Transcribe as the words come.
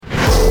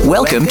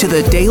Welcome to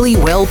the Daily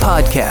Well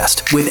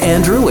Podcast with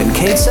Andrew and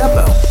Kate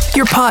Seppo,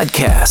 your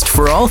podcast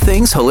for all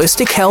things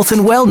holistic health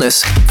and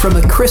wellness from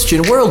a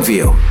Christian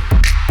worldview.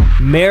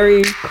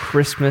 Merry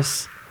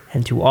Christmas,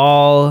 and to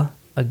all,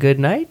 a good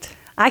night.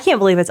 I can't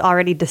believe it's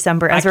already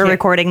December as we're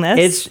recording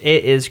this.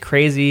 It is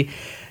crazy.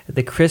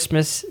 The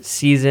Christmas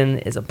season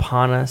is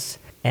upon us,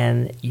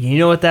 and you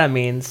know what that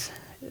means.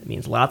 It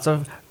means lots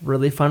of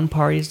really fun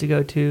parties to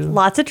go to.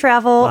 Lots of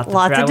travel,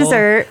 lots of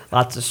dessert.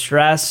 Lots of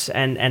stress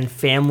and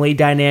family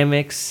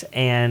dynamics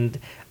and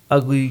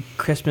ugly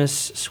Christmas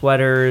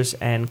sweaters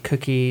and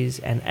cookies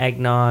and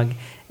eggnog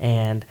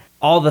and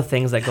all the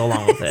things that go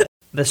along with it.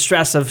 The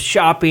stress of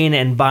shopping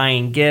and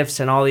buying gifts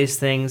and all these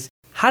things.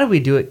 How do we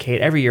do it, Kate,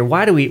 every year?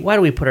 Why do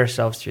we put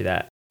ourselves through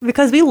that?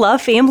 Because we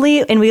love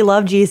family and we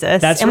love Jesus.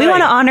 That's and right. We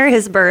want to honor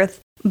his birth.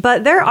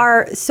 But there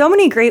are so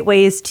many great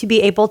ways to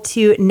be able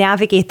to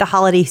navigate the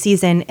holiday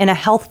season in a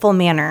healthful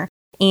manner.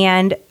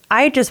 And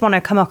I just want to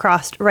come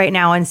across right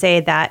now and say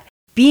that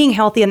being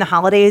healthy in the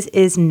holidays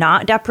is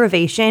not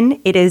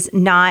deprivation. It is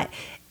not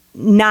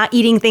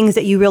eating things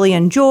that you really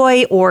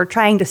enjoy or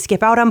trying to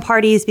skip out on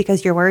parties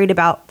because you're worried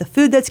about the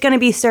food that's going to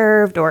be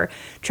served or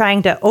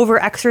trying to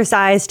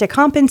over-exercise to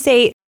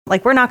compensate.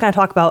 Like, we're not going to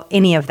talk about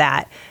any of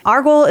that.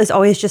 Our goal is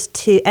always just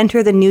to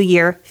enter the new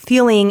year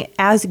feeling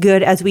as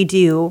good as we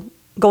do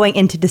going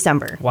into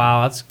December.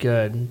 Wow, that's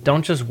good.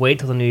 Don't just wait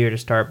till the new year to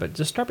start, but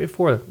just start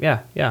before.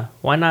 Yeah.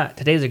 Why not?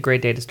 Today's a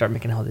great day to start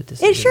making healthy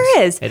decisions. It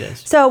sure is. It is.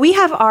 So we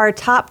have our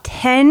top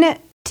 10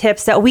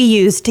 tips that we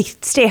use to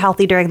stay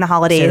healthy during the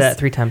holidays. Say that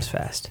 3 times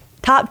fast.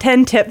 Top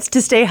 10 tips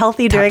to stay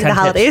healthy during the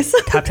holidays.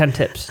 Top 10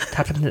 tips.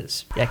 Top 10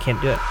 tips. Yeah, I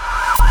can't do it.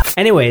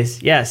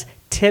 Anyways, yes.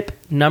 Tip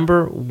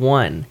number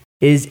 1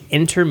 is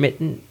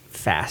intermittent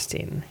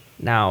fasting.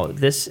 Now,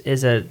 this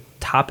is a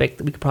topic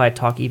that we could probably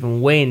talk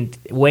even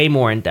way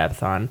more in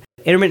depth on.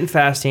 Intermittent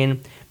fasting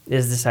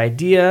is this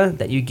idea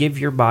that you give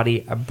your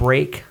body a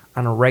break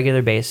on a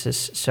regular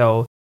basis.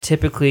 So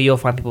typically you'll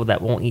find people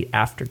that won't eat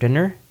after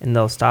dinner and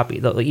they'll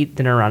eat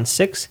dinner around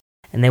 6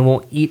 and they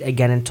won't eat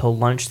again until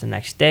lunch the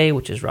next day,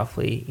 which is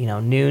roughly,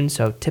 noon.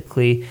 So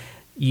typically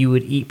you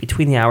would eat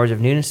between the hours of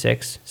noon and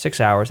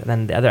 6 hours, and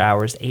then the other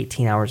hours,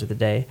 18 hours of the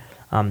day,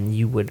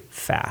 you would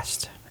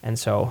fast. And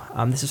so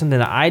this is something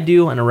that I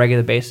do on a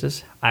regular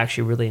basis. I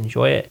actually really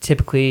enjoy it.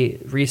 Typically,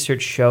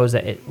 research shows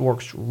that it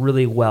works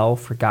really well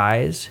for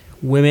guys.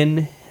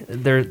 Women,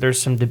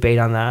 there's some debate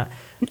on that.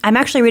 I'm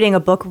actually reading a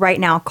book right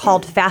now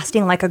called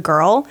Fasting Like a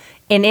Girl,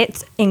 and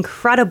it's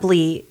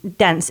incredibly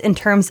dense in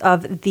terms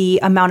of the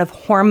amount of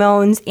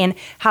hormones and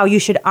how you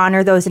should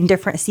honor those in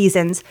different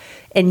seasons.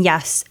 And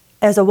yes,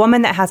 as a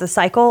woman that has a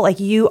cycle, like,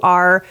 you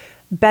are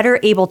better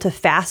able to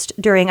fast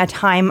during a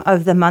time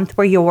of the month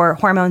where your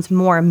hormones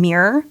more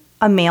mirror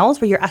a male's,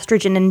 where your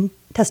estrogen and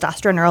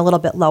testosterone are a little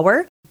bit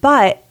lower.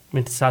 But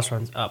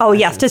testosterone's up. Oh,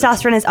 yes,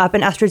 testosterone is up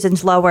and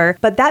estrogen's lower.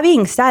 But that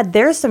being said,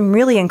 there's some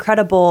really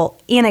incredible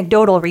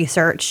anecdotal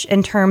research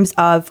in terms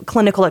of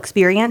clinical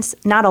experience.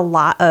 Not a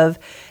lot of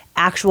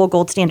actual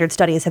gold standard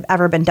studies have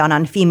ever been done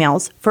on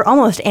females for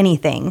almost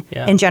anything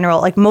in general.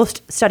 Like,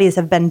 most studies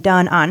have been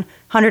done on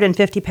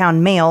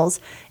 150-pound males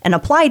and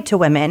applied to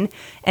women.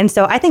 And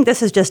so I think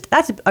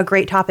that's a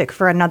great topic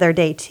for another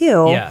day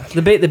too. Yeah,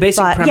 the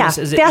basic premise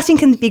is fasting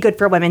can be good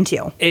for women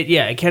too.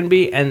 It can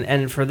be.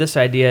 And for this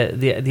idea,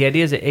 the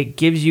idea is that it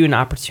gives you an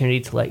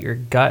opportunity to let your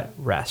gut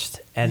rest.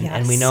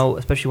 And we know,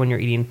 especially when you're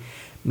eating,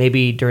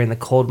 maybe during the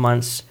cold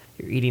months,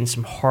 you're eating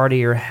some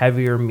heartier,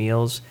 heavier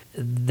meals,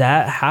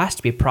 that has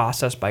to be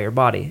processed by your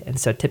body. And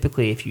so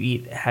typically if you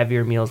eat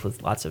heavier meals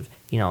with lots of,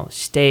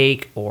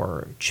 steak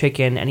or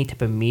chicken, any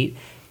type of meat,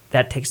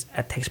 that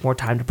takes more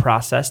time to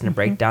process and to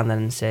break down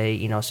than, say,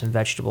 some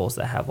vegetables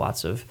that have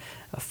lots of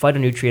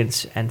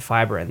phytonutrients and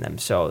fiber in them.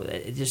 So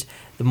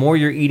the more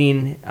you're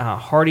eating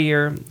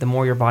heartier, the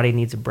more your body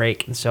needs a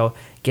break. And so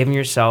giving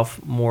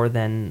yourself more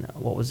than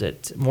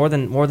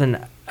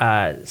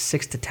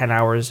 6 to 10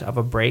 hours of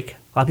a break.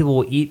 A lot of people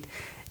will eat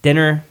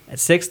dinner at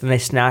 6, then they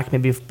snack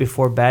maybe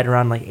before bed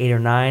around like 8 or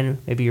 9.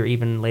 Maybe you're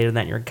even later than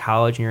that, you're in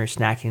college and you're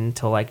snacking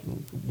until like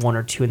 1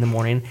 or 2 in the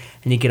morning,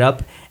 and you get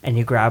up and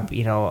you grab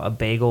a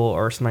bagel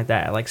or something like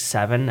that at like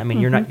 7. I mean,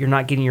 you're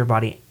not giving your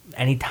body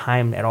any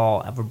time at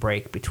all of a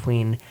break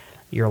between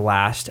your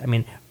last. I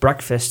mean,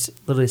 breakfast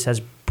literally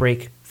says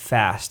break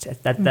fast.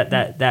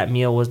 That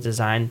meal was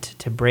designed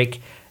to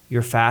break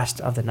your fast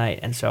of the night.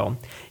 And so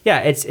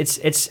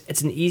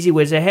it's an easy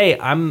way to say, hey,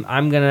 I'm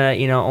gonna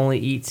only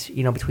eat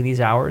between these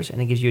hours,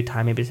 and it gives you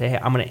time maybe to say, hey,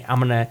 I'm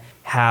gonna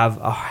have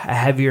a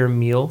heavier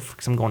meal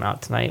because I'm going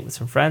out tonight with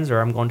some friends,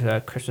 or I'm going to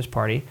a Christmas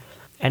party,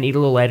 and eat a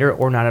little later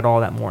or not at all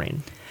that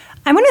morning.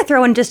 I'm going to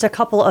throw in just a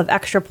couple of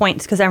extra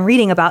points because I'm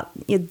reading about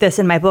this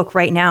in my book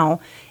right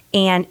now,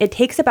 and it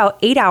takes about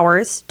 8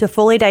 hours to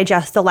fully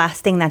digest the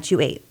last thing that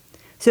you ate.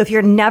 So if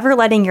you're never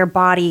letting your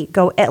body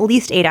go at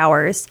least 8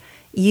 hours,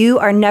 you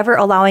are never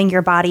allowing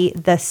your body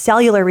the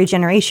cellular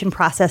regeneration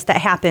process that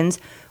happens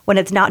when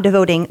it's not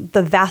devoting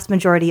the vast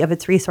majority of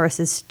its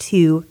resources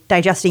to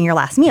digesting your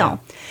last meal.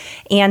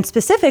 And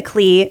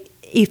specifically,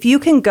 if you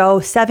can go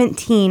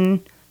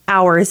 17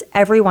 hours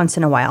every once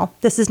in a while.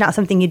 This is not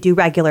something you do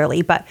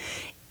regularly, but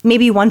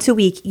maybe once a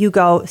week you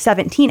go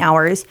 17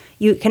 hours,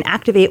 you can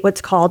activate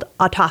what's called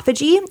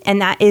autophagy,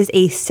 and that is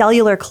a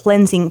cellular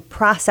cleansing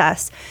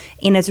process.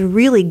 And it's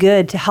really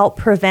good to help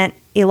prevent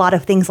a lot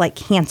of things like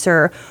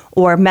cancer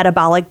or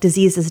metabolic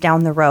diseases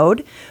down the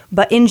road.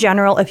 But in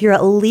general, if you're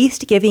at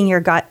least giving your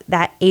gut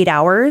that 8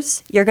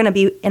 hours, you're going to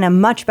be in a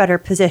much better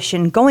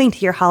position going to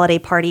your holiday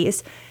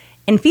parties.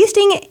 And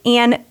feasting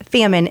and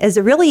famine is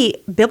a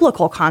really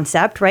biblical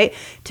concept, right?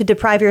 To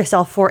deprive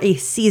yourself for a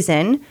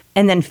season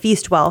and then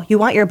feast well. You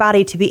want your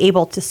body to be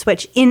able to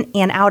switch in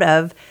and out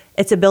of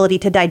its ability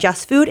to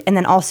digest food and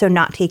then also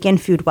not take in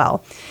food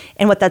well.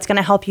 And what that's going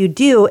to help you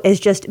do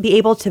is just be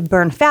able to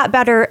burn fat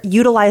better,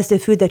 utilize the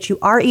food that you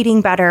are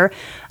eating better.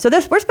 So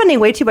we're spending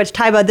way too much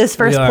time on this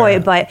first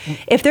point, but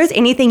if there's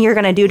anything you're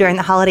going to do during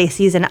the holiday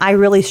season, I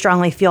really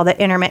strongly feel that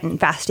intermittent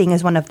fasting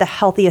is one of the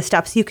healthiest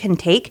steps you can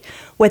take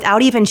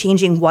without even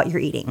changing what you're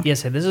eating.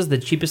 Yes, this is the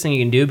cheapest thing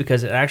you can do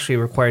because it actually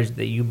requires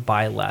that you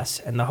buy less.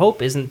 And the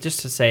hope isn't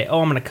just to say,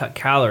 oh, I'm going to cut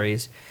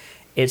calories.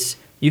 It's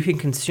you can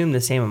consume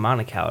the same amount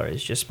of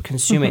calories, just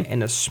consume it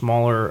in a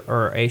smaller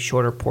or a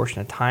shorter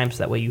portion of time so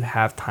that way you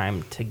have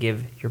time to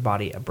give your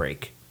body a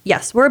break.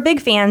 Yes, we're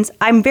big fans.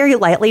 I'm very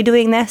lightly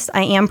doing this.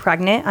 I am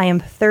pregnant. I am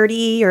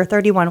 30 or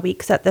 31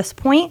 weeks at this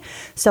point,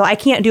 so I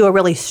can't do a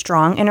really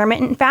strong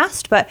intermittent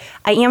fast, but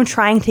I am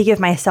trying to give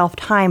myself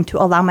time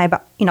to allow the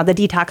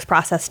detox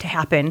process to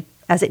happen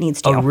as it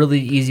needs to. A really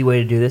easy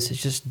way to do this is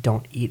just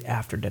don't eat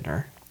after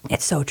dinner.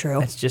 It's so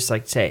true. It's just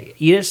like, say,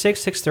 eat at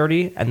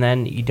 6:30, and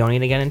then you don't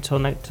eat again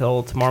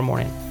until tomorrow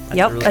morning.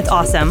 That's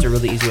awesome. It's a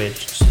really easy way to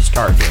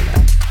start doing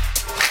that.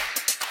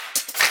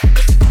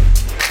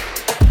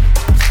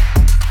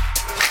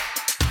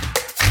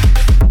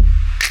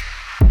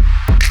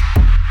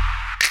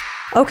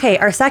 Okay,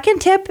 our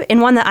second tip,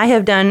 and one that I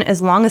have done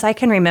as long as I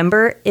can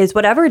remember, is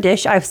whatever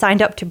dish I've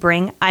signed up to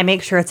bring, I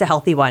make sure it's a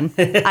healthy one.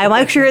 I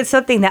make sure it's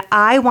something that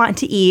I want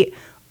to eat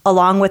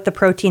along with the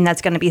protein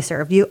that's going to be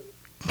served. You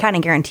kind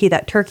of guarantee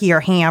that turkey or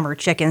ham or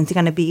chicken is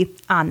going to be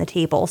on the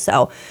table.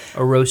 So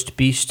a roast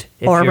beast.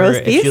 If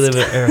you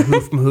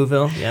live from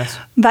Whoville, yes.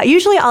 But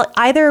usually I'll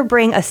either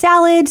bring a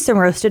salad, some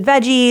roasted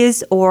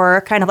veggies,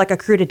 or kind of like a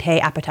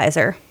crudité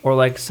appetizer. Or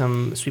like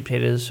some sweet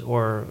potatoes,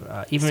 or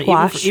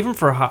even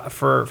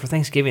for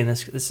Thanksgiving.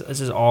 This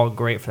is all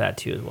great for that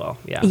too as well.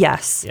 Yeah.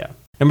 Yes. Yeah.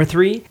 Number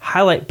 3,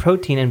 highlight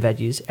protein and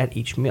veggies at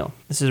each meal.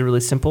 This is really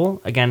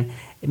simple. Again,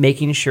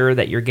 making sure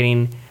that you're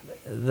getting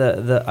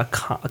a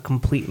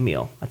complete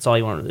meal. That's all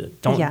you want to do.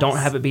 Don't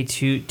have it be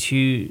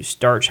too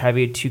starch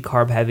heavy, too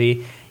carb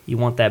heavy. You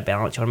want that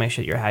balance. You want to make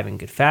sure that you're having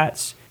good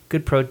fats,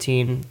 good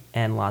protein,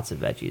 and lots of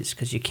veggies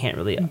because you can't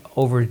really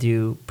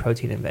overdo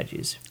protein and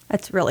veggies.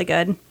 That's really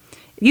good.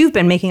 You've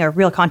been making a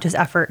real conscious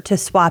effort to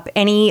swap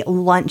any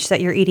lunch that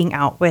you're eating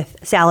out with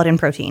salad and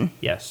protein.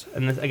 Yes,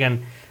 and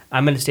again,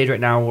 I'm in a stage right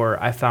now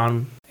where I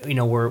found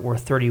we're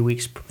 31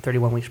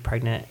 weeks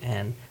pregnant,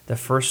 and the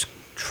first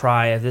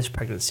try of this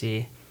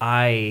pregnancy,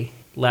 I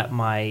let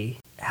my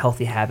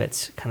healthy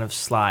habits kind of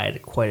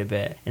slide quite a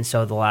bit. And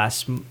so the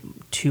last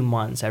 2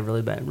 months, I've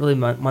really been,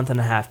 month and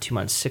a half, 2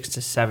 months, 6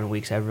 to 7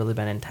 weeks, I've really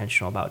been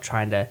intentional about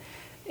trying to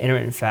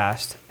intermittent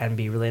fast and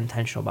be really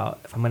intentional about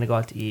if I'm going to go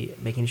out to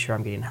eat, making sure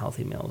I'm getting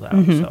healthy meals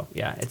out. So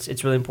yeah,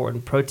 it's really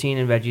important. Protein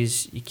and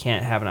veggies, you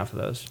can't have enough of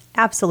those.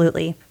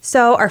 Absolutely.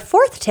 So our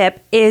fourth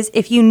tip is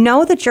if you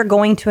know that you're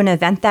going to an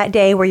event that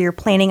day where you're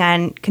planning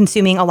on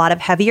consuming a lot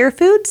of heavier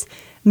foods,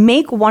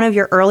 make one of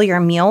your earlier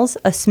meals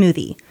a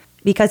smoothie,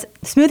 because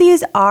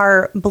smoothies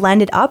are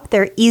blended up.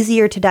 They're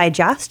easier to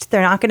digest.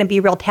 They're not going to be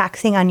real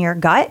taxing on your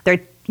gut.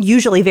 They're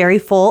usually very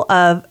full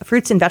of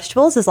fruits and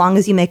vegetables as long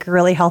as you make a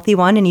really healthy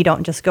one and you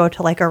don't just go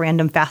to like a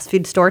random fast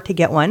food store to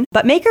get one.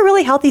 But make a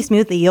really healthy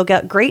smoothie. You'll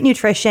get great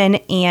nutrition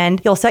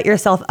and you'll set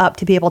yourself up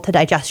to be able to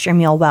digest your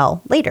meal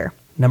well later.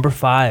 Number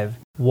 5,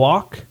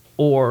 walk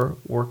or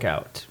work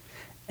out.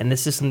 And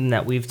this is something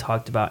that we've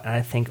talked about, and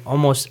I think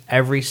almost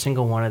every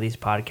single one of these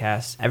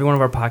podcasts, every one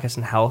of our podcasts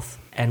in health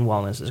and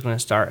wellness is going to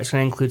start. It's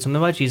going to include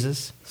something about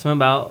Jesus, something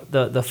about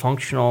the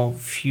functional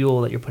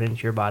fuel that you're putting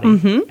into your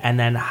body, and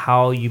then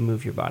how you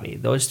move your body.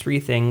 Those 3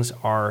 things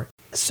are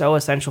so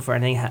essential for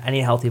any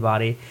healthy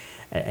body,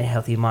 a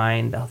healthy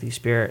mind, a healthy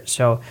spirit.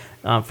 So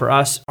for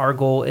us, our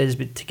goal is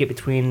to get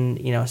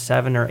between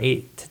 7 or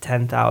 8 to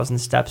 10,000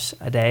 steps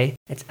a day.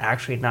 It's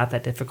actually not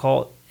that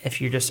difficult if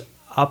you're just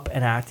up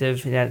and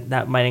active.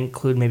 That might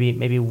include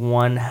maybe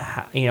one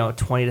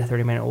 20 to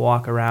 30 minute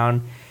walk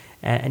around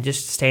and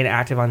just staying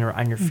active on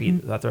your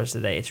feet throughout the rest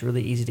of the day. It's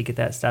really easy to get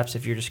that steps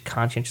if you're just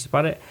conscientious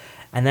about it.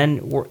 And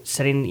then we're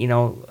setting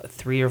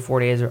 3 or 4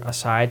 days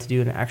aside to do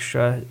an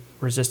extra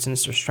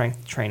resistance or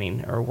strength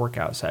training or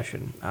workout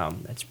session.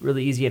 It's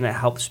really easy, and it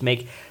helps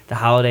make the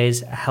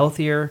holidays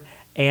healthier.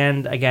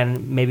 And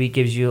again, maybe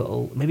gives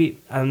you,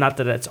 not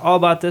that it's all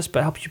about this,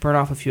 but helps you burn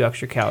off a few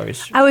extra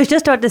calories. I was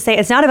just about to say,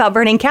 it's not about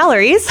burning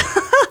calories.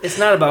 It's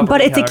not about burning but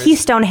it's calories. A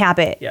keystone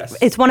habit. Yes.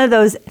 It's one of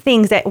those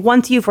things that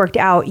once you've worked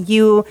out,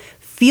 you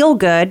feel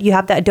good, you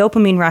have that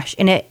dopamine rush,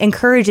 and it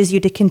encourages you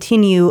to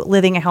continue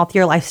living a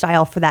healthier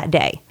lifestyle for that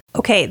day.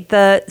 Okay,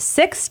 the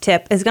sixth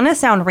tip is going to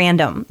sound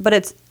random, but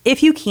it's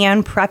if you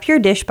can, prep your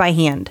dish by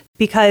hand.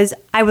 Because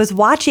I was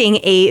watching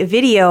a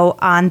video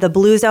on the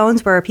blue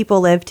zones where people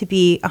live to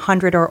be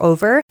 100 or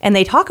over, and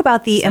they talk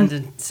about the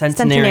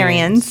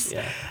centenarians.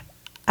 Yeah.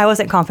 I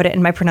wasn't confident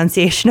in my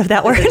pronunciation of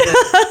that word,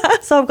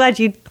 so I'm glad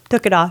you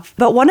took it off.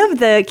 But one of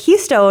the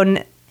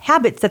keystone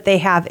habits that they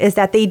have is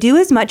that they do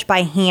as much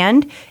by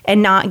hand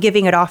and not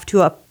giving it off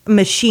to a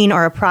machine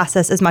or a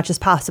process as much as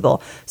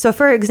possible. So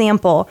for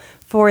example,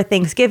 for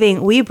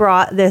Thanksgiving, we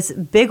brought this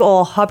big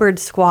old Hubbard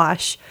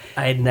squash.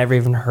 I had never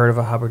even heard of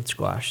a Hubbard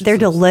squash. They're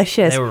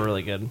delicious. They were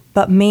really good.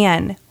 But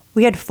man,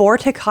 we had 4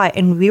 to cut,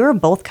 and we were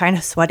both kind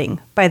of sweating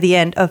by the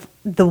end of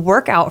the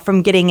workout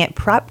from getting it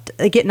prepped,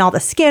 getting all the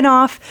skin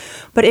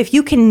off. But if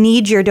you can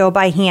knead your dough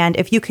by hand,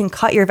 if you can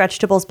cut your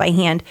vegetables by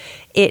hand,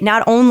 it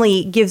not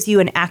only gives you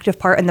an active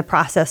part in the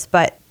process,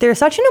 but there's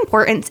such an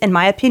importance, in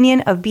my opinion,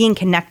 of being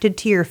connected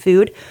to your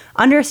food,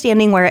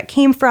 understanding where it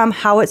came from,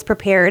 how it's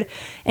prepared,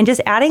 and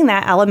just adding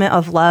that element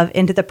of love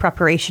into the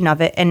preparation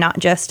of it, and not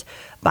just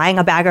buying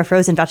a bag of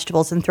frozen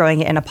vegetables and throwing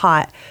it in a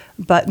pot,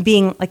 but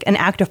being like an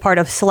active part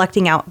of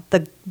selecting out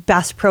the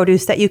best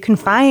produce that you can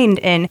find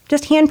and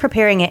just hand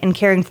preparing it and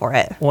caring for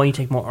it. Well, you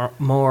take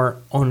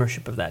more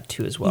ownership of that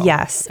too as well.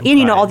 Yes. And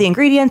you know, all the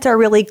ingredients are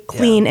really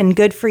clean and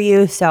good for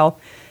you. So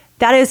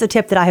that is a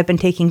tip that I have been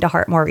taking to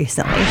heart more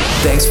recently.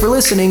 Thanks for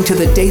listening to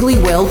the Daily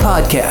Well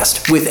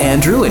podcast with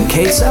Andrew and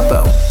Kate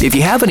Seppo. If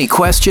you have any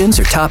questions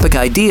or topic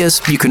ideas,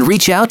 you can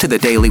reach out to the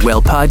Daily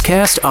Well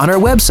podcast on our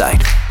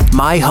website,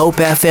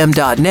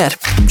 myhopefm.net.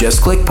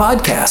 Just click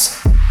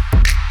podcasts.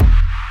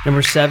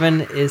 Number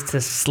 7 is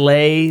to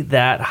slay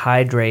that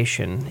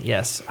hydration.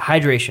 Yes,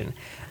 hydration.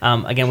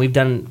 Again, we've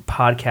done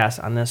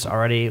podcasts on this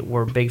already.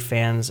 We're big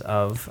fans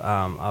of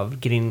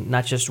getting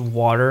not just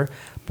water,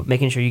 but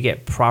making sure you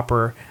get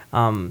proper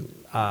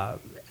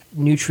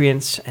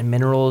nutrients and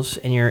minerals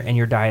in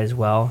your diet as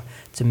well.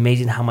 It's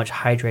amazing how much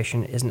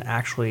hydration isn't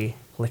actually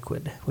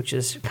liquid, which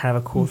is kind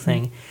of a cool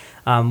thing.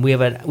 We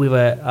have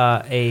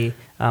a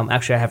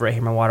actually I have it right here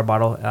in my water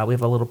bottle. We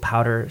have a little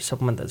powder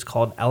supplement that's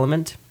called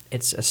Element.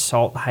 It's a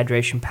salt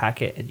hydration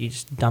packet. You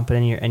just dump it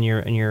in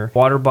your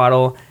water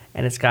bottle,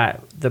 and it's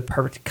got the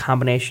perfect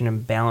combination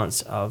and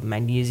balance of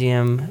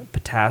magnesium,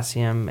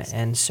 potassium,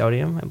 and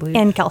sodium, I believe.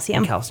 And calcium.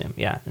 And calcium,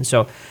 yeah. And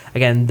so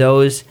again,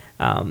 those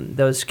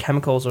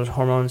chemicals, those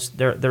hormones,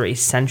 they're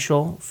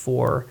essential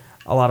for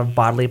a lot of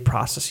bodily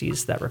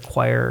processes that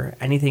require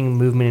anything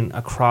moving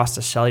across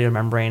the cellular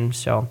membrane.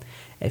 So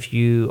if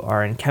you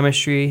are in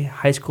chemistry,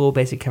 high school,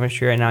 basic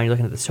chemistry, right now you're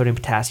looking at the sodium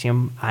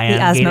potassium ion.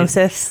 The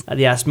osmosis.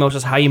 The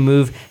osmosis, how you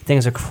move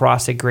things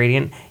across a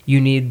gradient.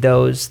 You need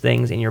those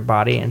things in your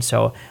body. And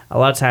so a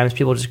lot of times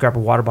people just grab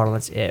a water bottle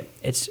and that's it.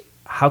 It's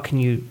how can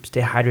you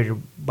stay hydrated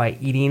by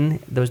eating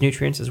those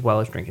nutrients as well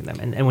as drinking them.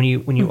 And when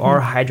you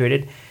are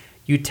hydrated,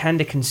 you tend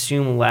to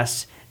consume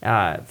less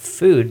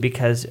food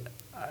because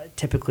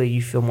typically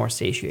you feel more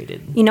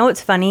satiated. You know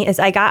what's funny is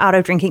I got out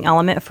of drinking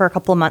Element for a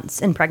couple of months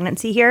in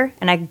pregnancy here,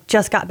 and I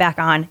just got back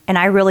on, and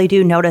I really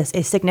do notice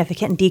a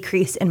significant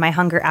decrease in my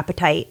hunger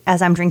appetite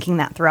as I'm drinking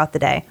that throughout the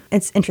day.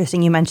 It's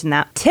interesting you mentioned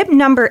that. Tip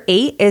number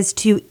 8 is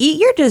to eat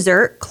your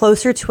dessert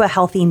closer to a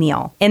healthy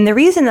meal. And the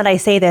reason that I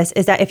say this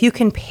is that if you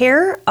can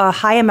pair a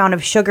high amount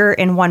of sugar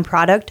in one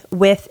product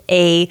with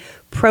a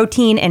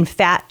protein and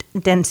fat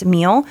dense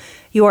meal,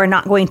 you are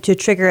not going to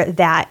trigger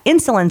that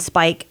insulin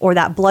spike or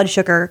that blood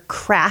sugar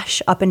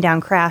crash, up and down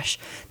crash,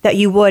 that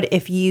you would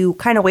if you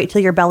kind of wait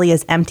till your belly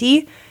is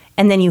empty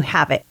and then you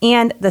have it.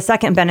 And the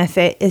second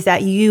benefit is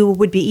that you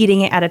would be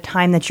eating it at a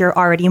time that you're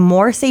already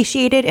more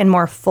satiated and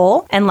more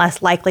full and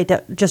less likely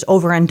to just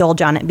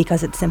overindulge on it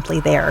because it's simply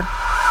there.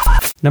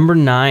 Number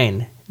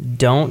 9,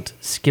 don't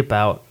skip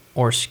out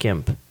or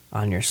skimp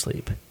on your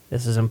sleep.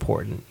 This is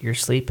important. Your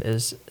sleep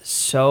is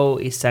so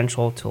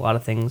essential to a lot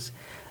of things.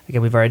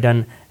 Again, we've already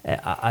done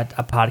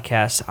a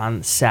podcast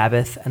on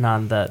Sabbath and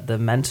on the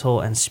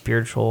mental and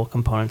spiritual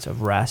components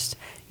of rest.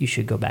 You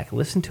should go back and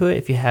listen to it.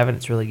 If you haven't,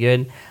 it's really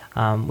good.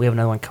 We have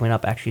another one coming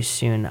up actually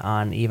soon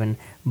on even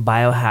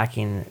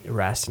biohacking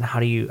rest and how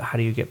do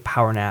you get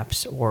power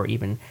naps or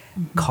even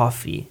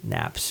coffee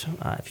naps.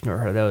 If you've never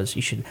heard of those,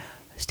 you should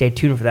stay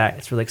tuned for that.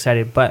 It's really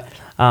exciting. But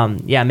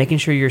making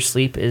sure your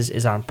sleep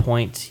is on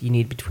point. You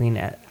need I'm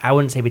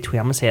going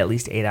to say at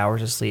least 8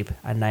 hours of sleep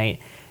a night.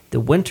 The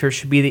winter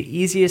should be the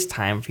easiest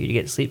time for you to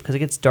get sleep because it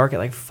gets dark at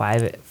like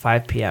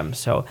 5 p.m.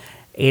 So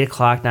 8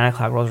 o'clock, 9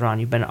 o'clock rolls around.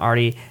 You've been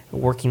already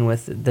working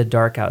with the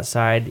dark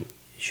outside. It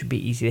should be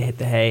easy to hit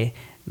the hay.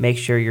 Make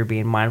sure you're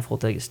being mindful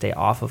to stay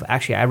off of.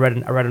 Actually, I read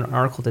an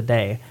article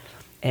today,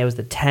 and it was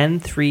the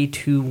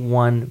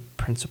 10-3-2-1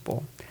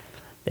 principle.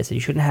 They said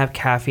you shouldn't have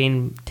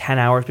caffeine 10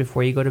 hours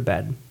before you go to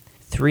bed.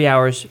 3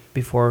 hours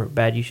before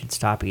bed, you should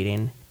stop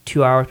eating.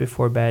 2 hours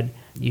before bed,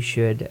 you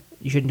shouldn't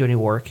do any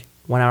work.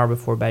 1 hour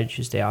before bed, you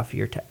should stay off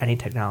of any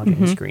technology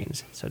and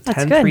screens. So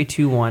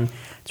 10-3-2-1.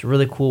 It's a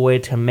really cool way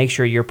to make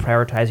sure you're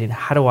prioritizing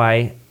how do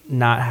I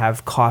not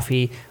have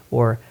coffee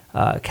or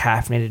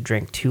caffeinated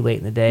drink too late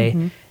in the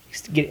day.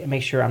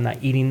 Make sure I'm not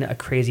eating a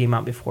crazy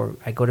amount before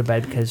I go to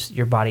bed, because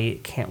your body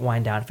can't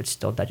wind down if it's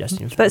still digesting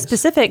foods. But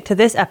specific to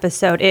this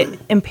episode, it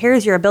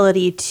impairs your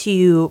ability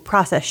to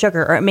process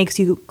sugar, or it makes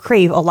you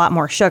crave a lot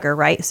more sugar,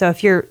 right? So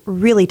if you're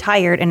really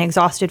tired and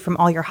exhausted from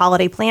all your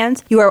holiday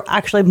plans, you are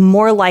actually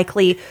more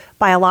likely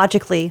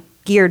biologically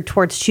geared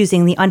towards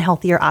choosing the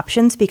unhealthier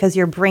options, because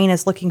your brain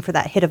is looking for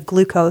that hit of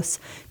glucose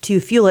to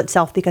fuel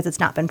itself because it's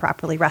not been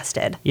properly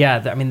rested. Yeah,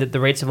 the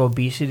rates of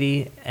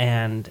obesity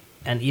and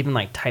even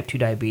like type 2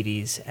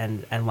 diabetes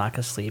and lack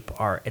of sleep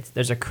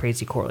there's a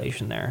crazy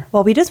correlation there.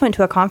 Well, we just went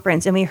to a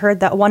conference and we heard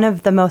that one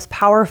of the most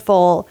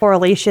powerful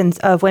correlations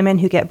of women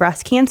who get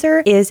breast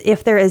cancer is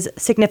if there is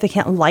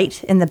significant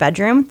light in the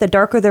bedroom. The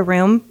darker the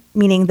room,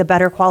 meaning the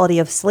better quality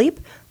of sleep,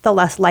 the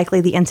less likely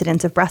the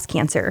incidence of breast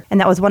cancer. And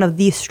that was one of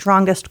the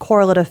strongest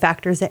correlative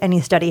factors that any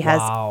study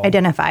has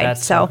identified.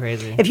 That's so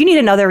crazy. If you need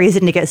another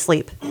reason to get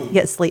sleep,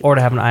 get sleep. Or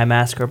to have an eye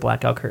mask or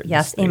blackout curtains.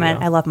 Yes,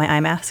 amen. I love my eye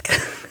mask.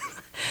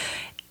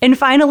 And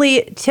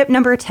finally, tip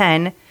number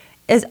 10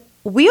 is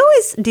we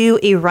always do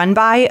a run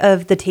by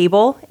of the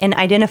table and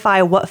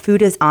identify what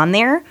food is on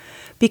there,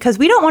 because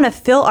we don't want to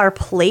fill our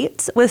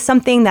plates with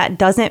something that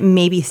doesn't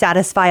maybe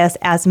satisfy us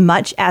as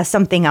much as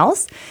something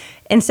else.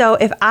 And so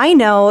if I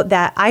know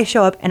that I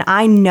show up and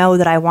I know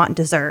that I want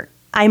dessert,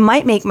 I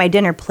might make my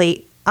dinner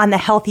plate on the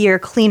healthier,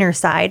 cleaner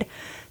side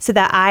so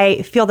that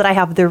I feel that I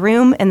have the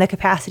room and the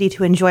capacity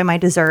to enjoy my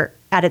dessert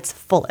at its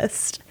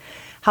fullest.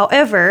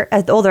 However,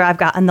 as the older I've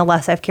gotten, the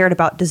less I've cared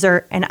about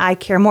dessert, and I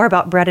care more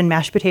about bread and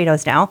mashed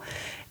potatoes now.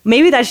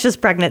 Maybe that's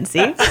just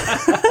pregnancy.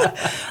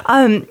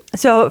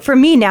 So for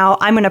me now,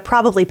 I'm going to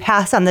probably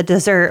pass on the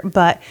dessert,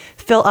 but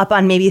fill up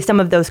on maybe some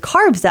of those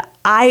carbs that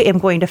I am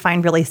going to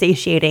find really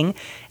satiating.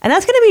 And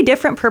that's going to be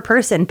different per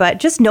person, but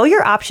just know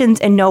your options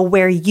and know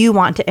where you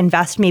want to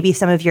invest maybe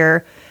some of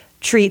your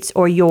treats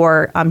or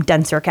your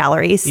denser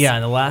calories. Yeah,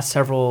 in the last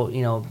several,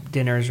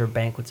 dinners or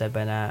banquets I've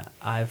been at,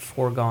 I've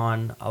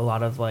foregone a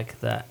lot of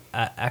like the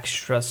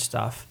extra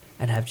stuff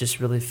and have just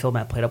really filled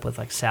my plate up with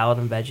like salad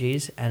and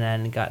veggies, and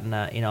then gotten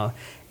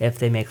if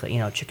they make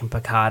like, chicken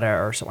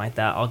piccata or something like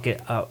that, I'll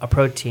get a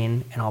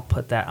protein and I'll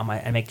put that on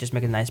make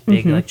a nice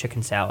big like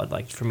chicken salad.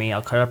 Like for me,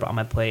 I'll cut it up on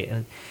my plate,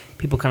 and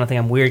people kind of think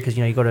I'm weird because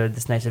you go to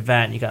this nice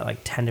event and you got like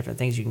 10 different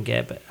things you can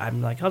get, but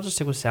I'm like, I'll just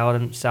stick with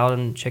salad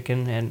and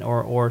chicken and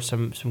or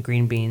some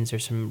green beans or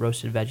some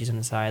roasted veggies on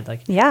the side.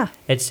 Like yeah,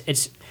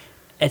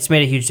 it's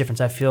made a huge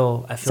difference. I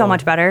feel so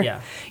much better.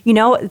 Yeah.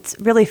 It's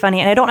really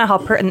funny, and I don't know how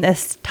pertinent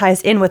this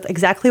ties in with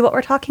exactly what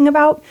we're talking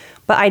about,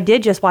 but I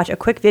did just watch a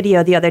quick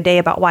video the other day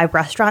about why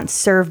restaurants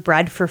serve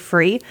bread for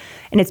free.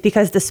 And it's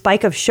because the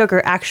spike of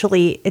sugar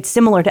it's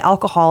similar to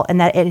alcohol in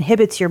that it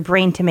inhibits your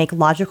brain to make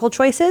logical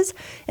choices.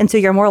 And so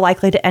you're more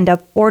likely to end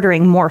up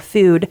ordering more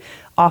food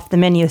off the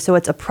menu. So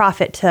it's a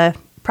profit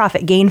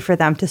gain for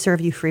them to serve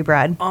you free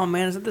bread. Oh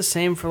man, is it the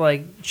same for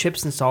like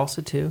chips and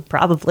salsa too?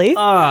 Probably.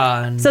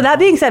 No. So that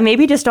being said,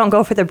 maybe just don't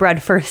go for the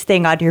bread first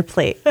thing on your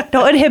plate.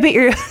 Don't inhibit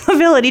your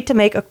ability to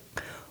make an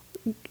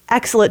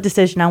excellent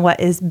decision on what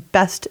is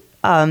best,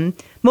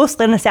 most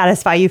going to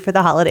satisfy you for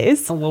the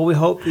holidays. Well, we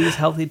hope these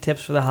healthy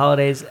tips for the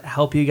holidays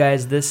help you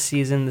guys this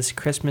season, this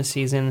Christmas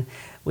season.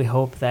 We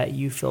hope that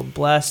you feel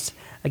blessed.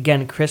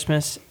 Again,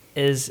 Christmas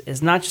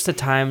is not just a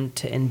time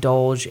to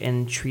indulge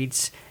in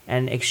treats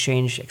and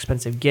exchange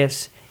expensive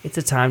gifts. It's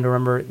a time to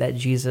remember that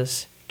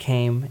Jesus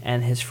came,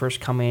 and his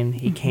first coming,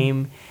 he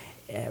came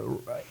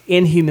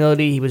in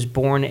humility. He was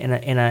born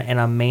in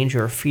a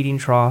manger, a feeding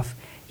trough.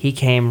 He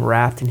came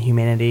wrapped in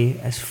humanity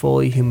as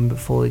fully human but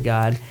fully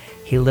God.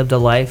 He lived a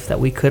life that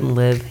we couldn't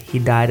live. He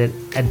died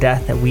a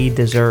death that we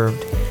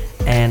deserved,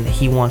 and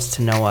he wants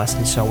to know us.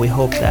 And so we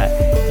hope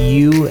that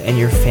you and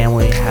your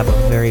family have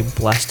a very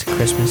blessed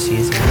Christmas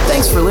season.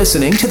 Thanks for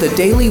listening to the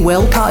Daily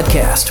Well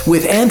podcast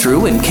with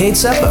Andrew and Kate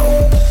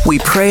Seppo. We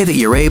pray that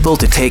you're able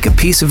to take a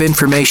piece of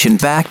information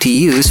back to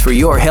use for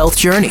your health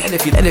journey. And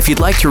if you'd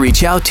like to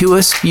reach out to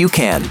us, you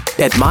can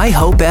at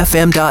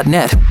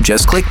myhopefm.net.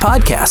 Just click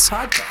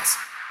podcasts.